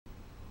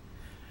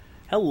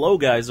Hello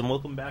guys, and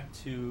welcome back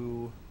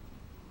to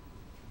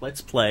Let's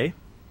Play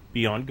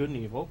Beyond Good and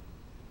Evil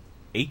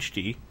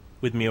HD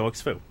with me,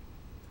 pye'j.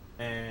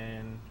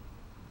 And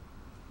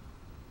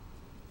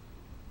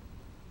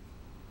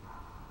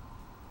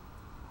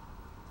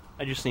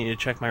I just needed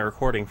to check my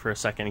recording for a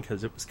second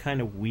because it was kind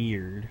of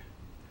weird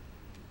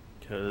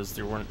because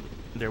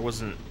there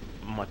wasn't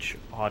much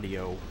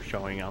audio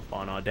showing up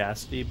on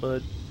Audacity,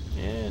 but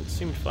it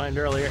seemed fine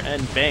earlier.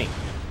 And bang!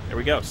 There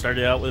we go.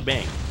 Started out with a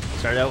bang.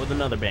 Started out with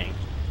another bang.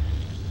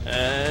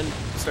 And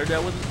started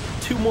out with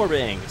 2 more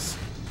bangs.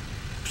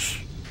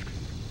 Psh.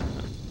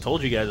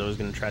 Told you guys I was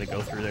going to try to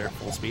go through there at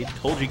full speed.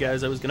 Told you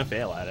guys I was going to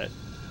fail at it.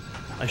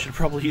 I should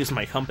probably use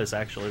my compass,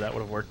 actually. That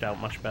would have worked out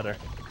much better.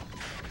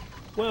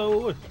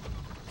 Whoa!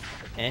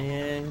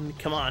 And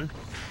come on.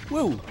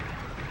 Woo!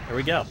 There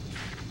we go.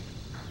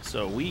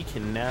 So we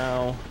can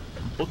now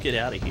book it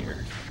out of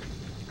here.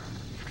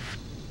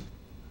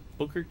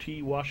 Booker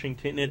T.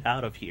 Washington it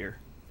out of here.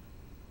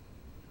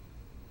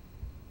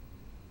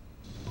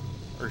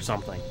 Or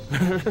something.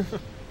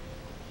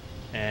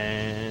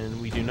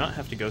 And we do not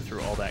have to go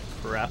through all that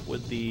crap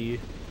with the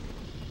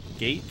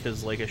gate,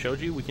 because like I showed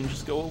you, we can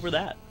just go over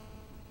that.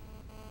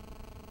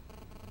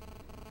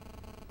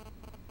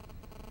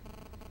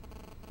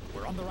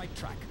 We're on the right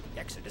track. The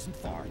exit isn't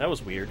far. That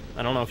was weird.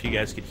 I don't know if you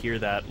guys could hear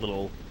that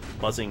little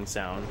buzzing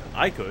sound.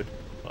 I could,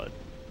 but...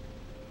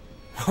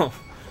 Well,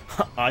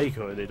 I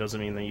could. It doesn't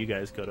mean that you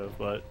guys could have,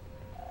 but...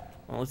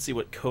 Well, let's see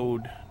what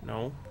code...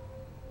 No.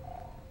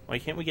 Why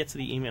can't we get to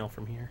the email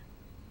from here?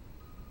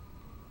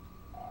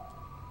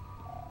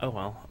 Oh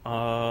well.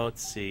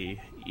 Let's see.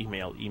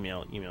 Email.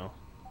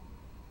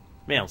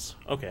 Mails.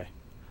 Okay.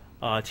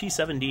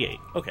 T7D8.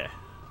 Okay.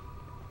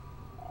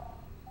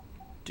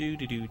 Do.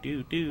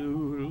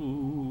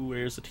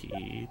 Where's the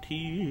T?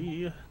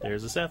 T.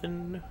 There's a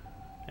 7.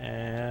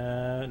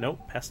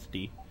 Nope. Past the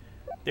D.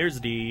 There's a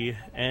D.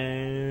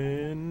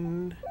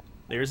 And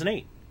there's an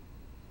 8.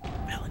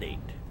 Validate.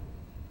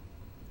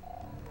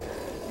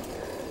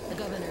 The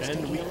governor's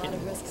taking a lot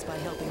of risks by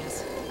helping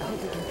us. I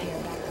hope we can pay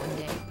her back one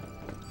day.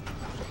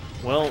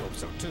 Well,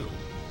 So too.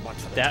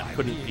 that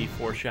couldn't be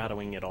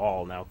foreshadowing at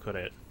all, now could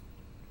it?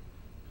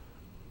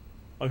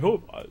 I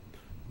hope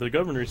the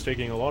governor's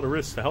taking a lot of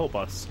risks to help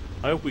us.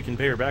 I hope we can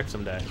pay her back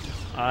someday.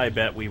 I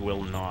bet we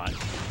will not.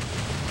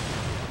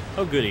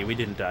 Oh goody, we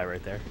didn't die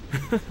right there.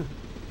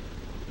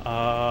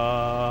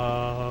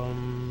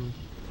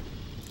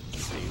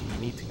 Let's see, we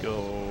need to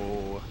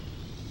go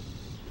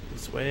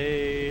this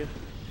way, I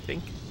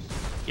think.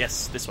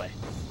 Yes, this way.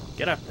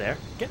 Get up there.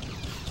 Get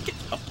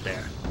up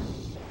there.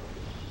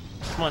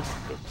 Come on.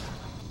 Go.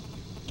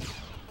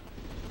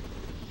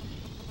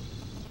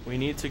 We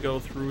need to go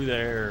through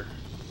there,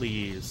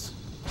 please.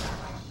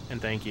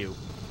 And thank you.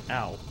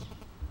 Ow. I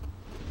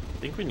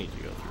think we need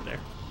to go through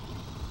there.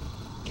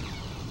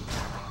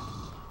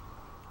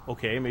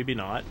 Okay, maybe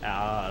not.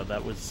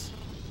 That was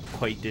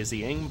quite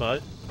dizzying,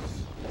 but...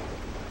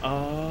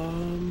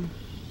 Well...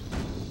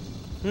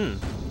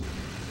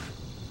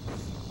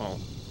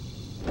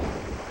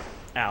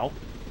 Ow.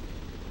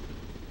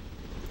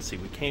 Let's see,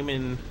 we came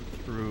in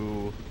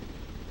through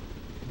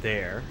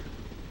there.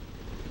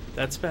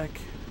 That's back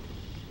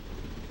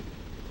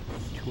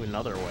to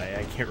another way.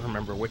 I can't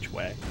remember which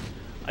way.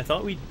 I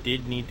thought we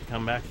did need to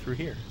come back through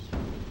here.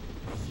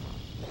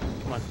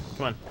 Come on,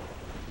 come on.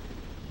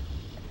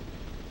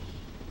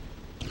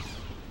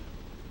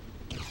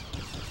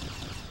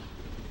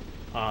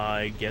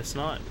 I guess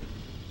not.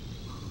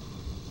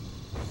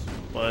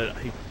 But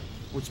I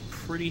was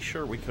pretty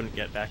sure we couldn't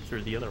get back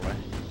through the other way.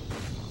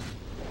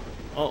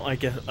 Oh, I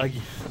guess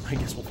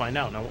we'll find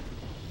out now.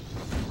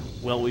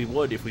 Well, we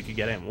would if we could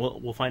get in.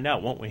 We'll find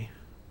out, won't we?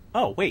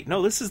 Oh, wait,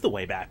 no, this is the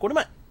way back. What am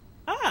I?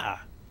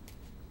 Ah!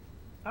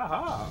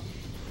 Aha!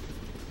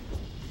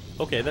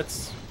 Okay,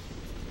 that's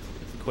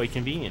quite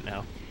convenient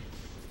now.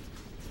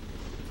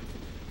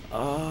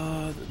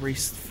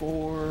 Race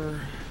 4...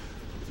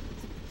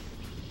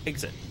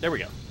 Exit. There we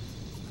go.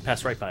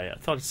 Passed right by it. I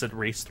thought it said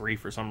race 3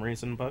 for some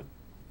reason, but...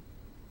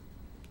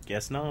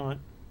 Guess not.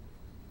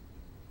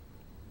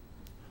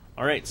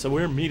 Alright, so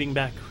we're meeting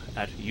back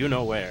at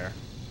you-know-where.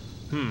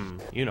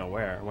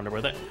 You-know-where. I wonder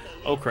where that...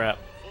 Oh, crap.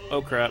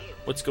 Oh, crap.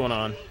 What's going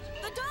on?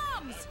 The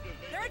Doms!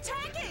 They're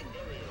attacking!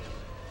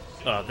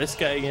 This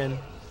guy again?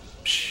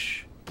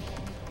 Pshh.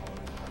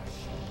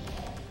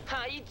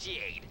 Hi,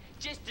 Jade.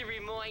 Just a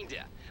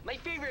reminder, my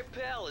favorite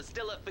pearl is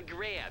still up for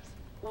grabs.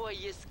 Or are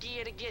you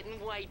scared of getting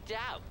wiped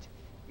out?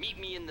 Meet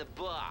me in the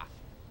bar.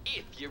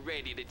 If you're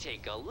ready to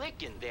take a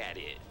licking, that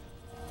is.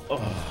 Oh,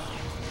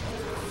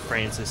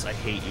 Francis, I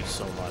hate you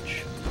so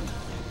much.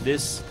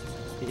 This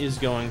is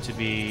going to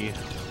be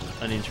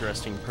an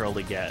interesting pearl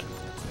to get,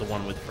 the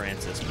one with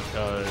Francis,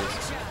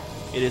 because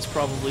it is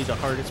probably the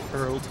hardest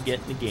pearl to get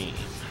in the game.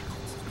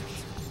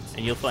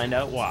 And you'll find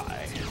out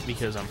why,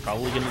 because I'm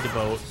probably going to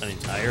devote an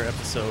entire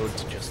episode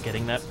to just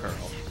getting that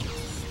pearl.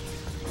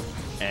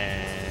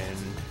 And...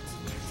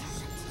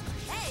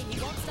 Hey, he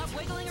won't stop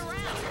wiggling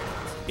around!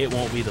 It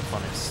won't be the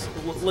funnest.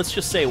 Let's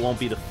just say it won't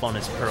be the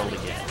funnest pearl to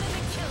get.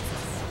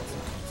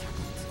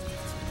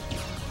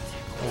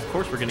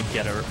 course we're gonna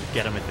get him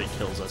if it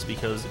kills us,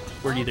 because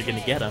we're either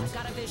gonna get him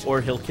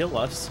or he'll kill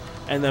us,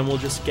 and then we'll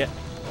just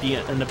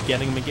end up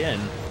getting him again.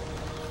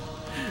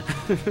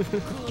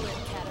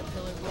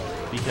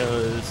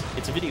 Because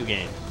it's a video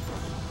game,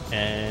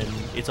 and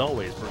it's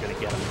always we're gonna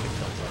get him if it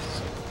kills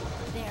us.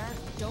 There,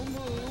 don't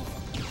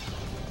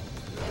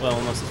move. Well,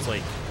 unless it's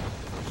like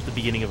the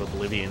beginning of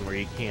Oblivion where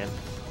you can't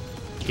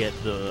get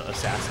the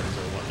assassins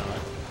or whatnot.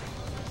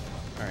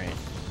 Alright.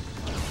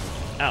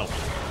 Ow.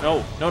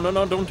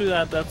 No, don't do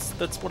that.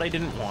 That's what I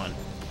didn't want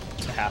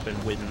to happen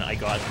when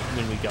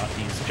we got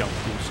these jump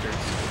boosters.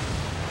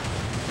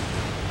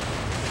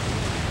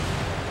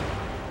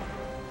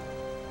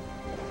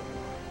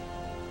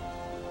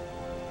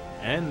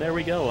 And there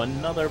we go,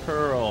 another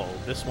pearl.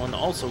 This one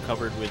also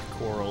covered with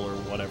coral or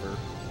whatever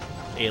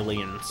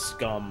alien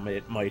scum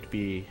it might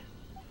be.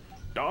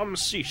 Dumb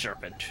sea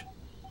serpent.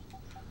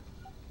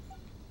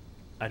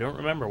 I don't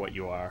remember what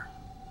you are.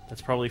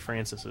 That's probably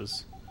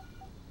Francis's.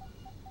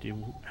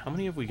 How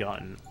many have we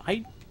gotten?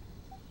 I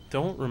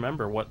don't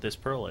remember what this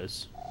pearl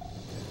is.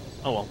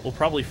 Oh well, we'll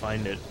probably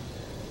find it.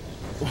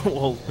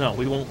 Well, no,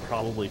 we won't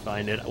probably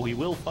find it. We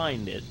will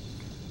find it.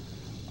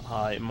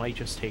 It might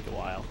just take a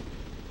while.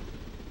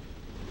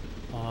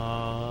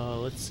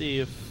 Let's see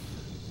if...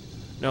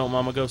 No,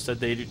 Mama Ghost said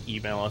they'd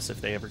email us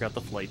if they ever got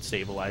the flight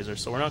stabilizer,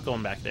 so we're not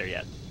going back there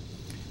yet.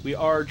 We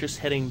are just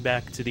heading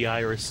back to the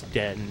Iris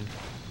Den.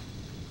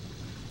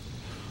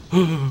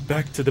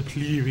 Back to the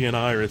plebeian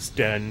Iris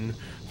Den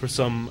for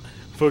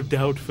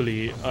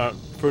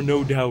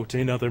no doubt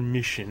another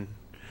mission.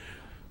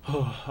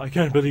 Oh, I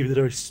can't believe that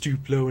I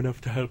stooped low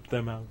enough to help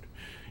them out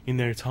in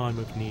their time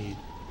of need.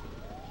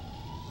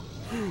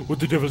 What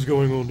the devil's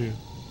going on here?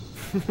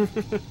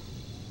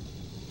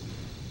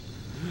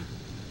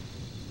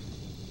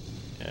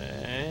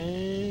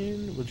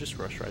 And we'll just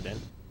rush right in.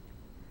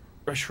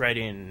 Rush right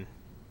in.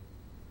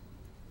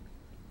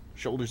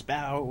 Shoulders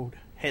bowed,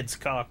 heads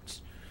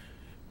cocked.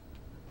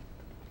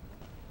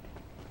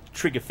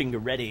 Trigger finger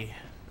ready.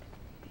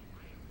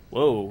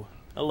 Whoa.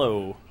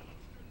 Hello.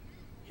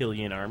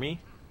 Hylian army.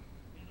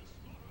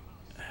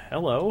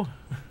 Hello.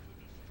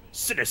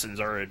 Citizens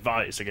are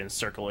advised against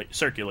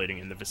circulating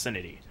in the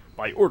vicinity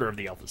by order of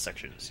the Alpha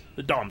sections.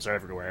 The Doms are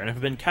everywhere and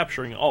have been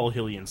capturing all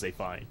Hylians they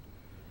find.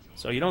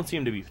 So you don't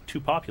seem to be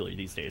too popular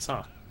these days,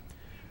 huh?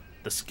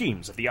 The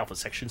schemes of the Alpha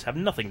sections have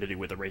nothing to do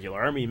with the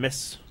regular army,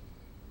 miss.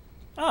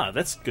 Ah,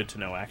 that's good to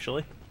know,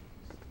 actually.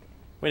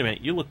 Wait a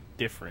minute, you look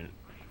different.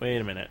 Wait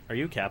a minute, are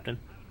you captain?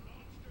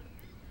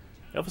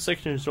 The Alpha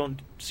sections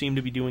don't seem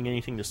to be doing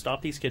anything to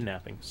stop these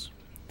kidnappings.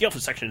 The Alpha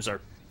sections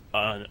are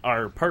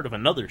part of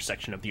another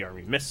section of the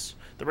army, miss.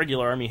 The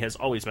regular army has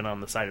always been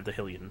on the side of the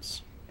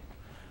Hylians.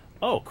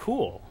 Oh,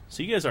 cool.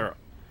 So you guys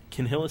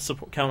can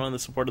Hylians count on the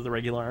support of the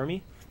regular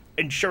army?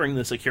 Ensuring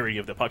the security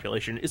of the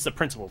population is the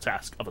principal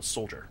task of a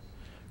soldier.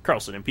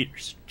 Carlson and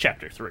Peters,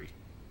 Chapter 3.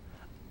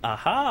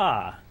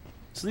 Aha!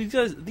 So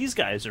these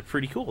guys are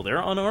pretty cool.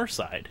 They're on our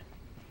side.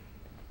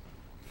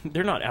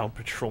 They're not out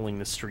patrolling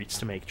the streets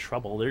to make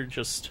trouble. They're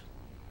just...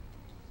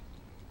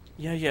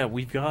 Yeah,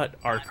 we've got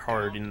our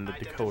card in the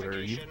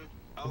decoder.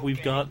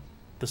 We've got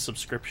the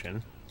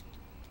subscription.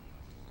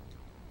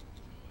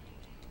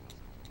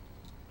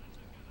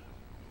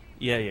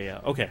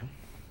 Yeah, okay.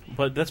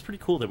 But that's pretty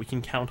cool that we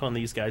can count on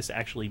these guys to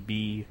actually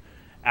be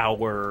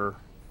our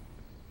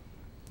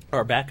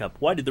backup.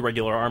 Why did the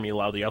regular army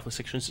allow the Alpha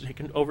sections to take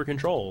over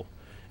control?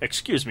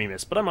 Excuse me,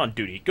 miss, but I'm on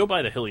duty. Go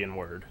by the Hylian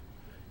word.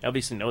 You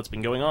obviously know what's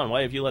been going on.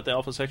 Why have you let the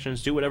Alpha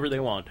sections do whatever they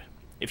want?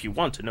 If you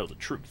want to know the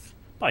truth,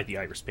 buy the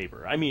Iris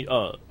paper. I mean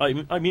the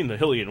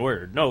Hylian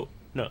word. No,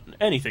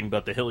 anything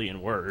but the Hylian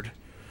word.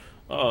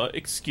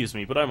 Excuse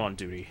me, but I'm on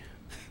duty.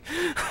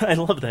 I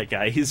love that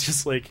guy. He's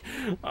just like,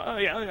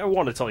 I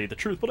want to tell you the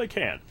truth, but I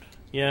can't.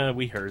 Yeah,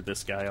 we heard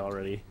this guy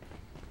already.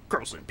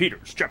 Carlson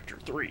Peters, Chapter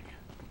 3. Can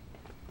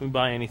we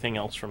buy anything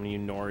else from you,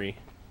 Nori?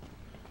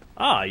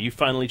 Ah, you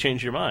finally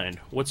changed your mind.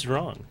 What's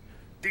wrong?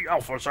 The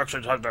Alpha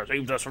sections have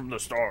deceived us from the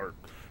start.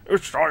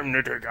 It's time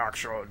to take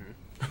action.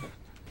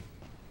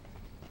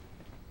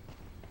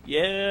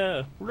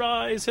 Yeah!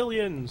 Rise,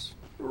 Hylians!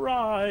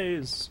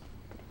 Rise!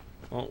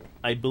 Well,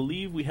 I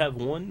believe we have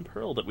one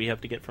pearl that we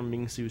have to get from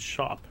Mingsu's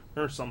shop,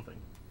 or something.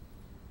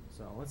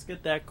 So let's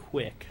get that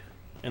quick,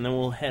 and then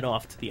we'll head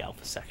off to the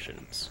Alpha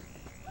sections.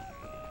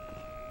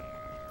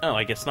 Oh,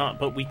 I guess not,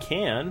 but we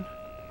can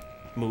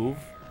move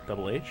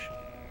Double H.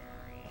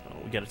 Oh,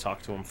 we gotta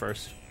talk to him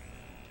first.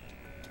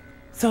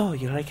 So,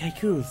 you like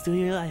haikus, do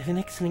you? I have an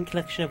excellent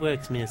collection of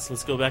works, miss.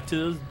 Let's go back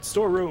to the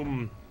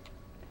storeroom,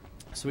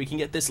 so we can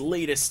get this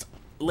latest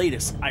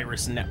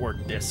Iris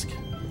Network disc.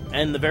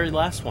 And the very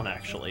last one,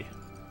 actually.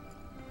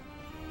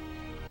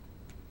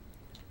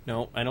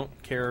 No, I don't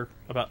care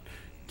about...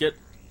 I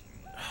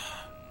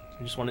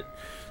just want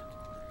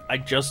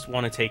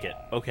to take it.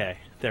 Okay,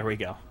 there we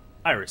go.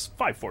 Iris,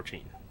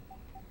 514.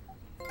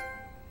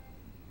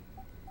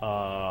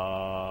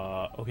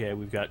 Okay,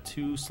 we've got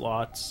 2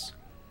 slots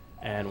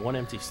and 1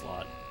 empty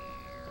slot.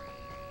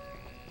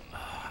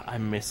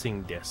 I'm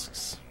missing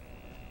discs.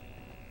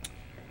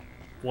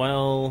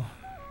 Well,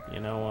 You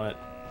know what?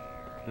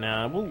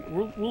 Nah,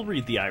 we'll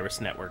read the Iris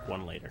Network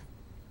one later.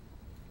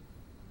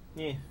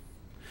 Yeah.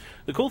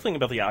 The cool thing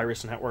about the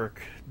Iris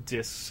Network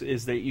discs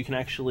is that you can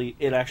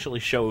it actually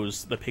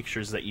shows the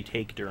pictures that you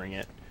take during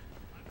it,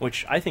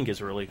 which I think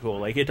is really cool.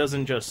 Like, it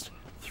doesn't just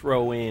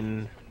throw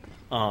in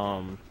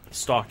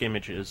stock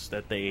images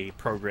that they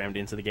programmed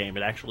into the game.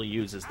 It actually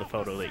uses the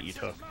photo that you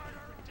took.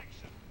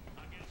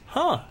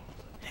 Huh.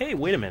 Hey,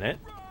 wait a minute.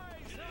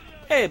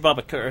 Hey,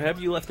 Babakur, have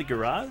you left the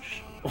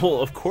garage?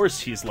 Well, of course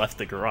he's left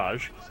the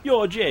garage.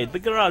 Yo, Jade, the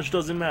garage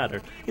doesn't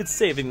matter. It's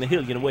saving the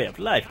Hylian way of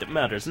life that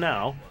matters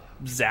now.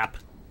 Zap.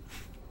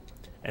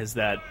 As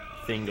that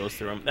thing goes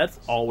through him. That's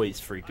always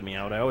freaked me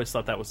out. I always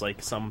thought that was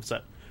like some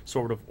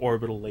sort of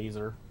orbital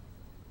laser.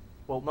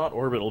 Well, not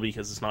orbital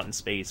because it's not in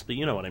space, but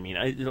you know what I mean.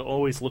 It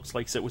always looks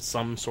like it was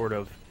some sort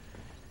of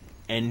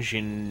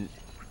engine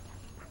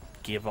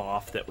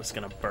give-off that was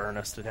going to burn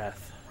us to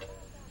death.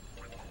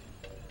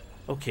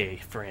 Okay,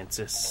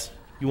 Francis.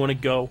 You want to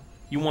go?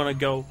 You want to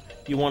go?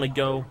 You want to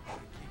go?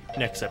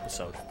 Next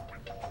episode.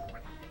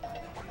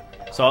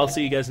 So I'll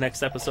see you guys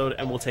next episode,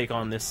 and we'll take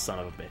on this son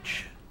of a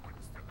bitch.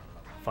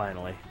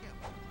 Finally.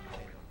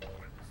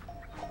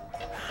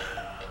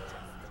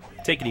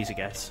 Take it easy,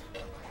 guys.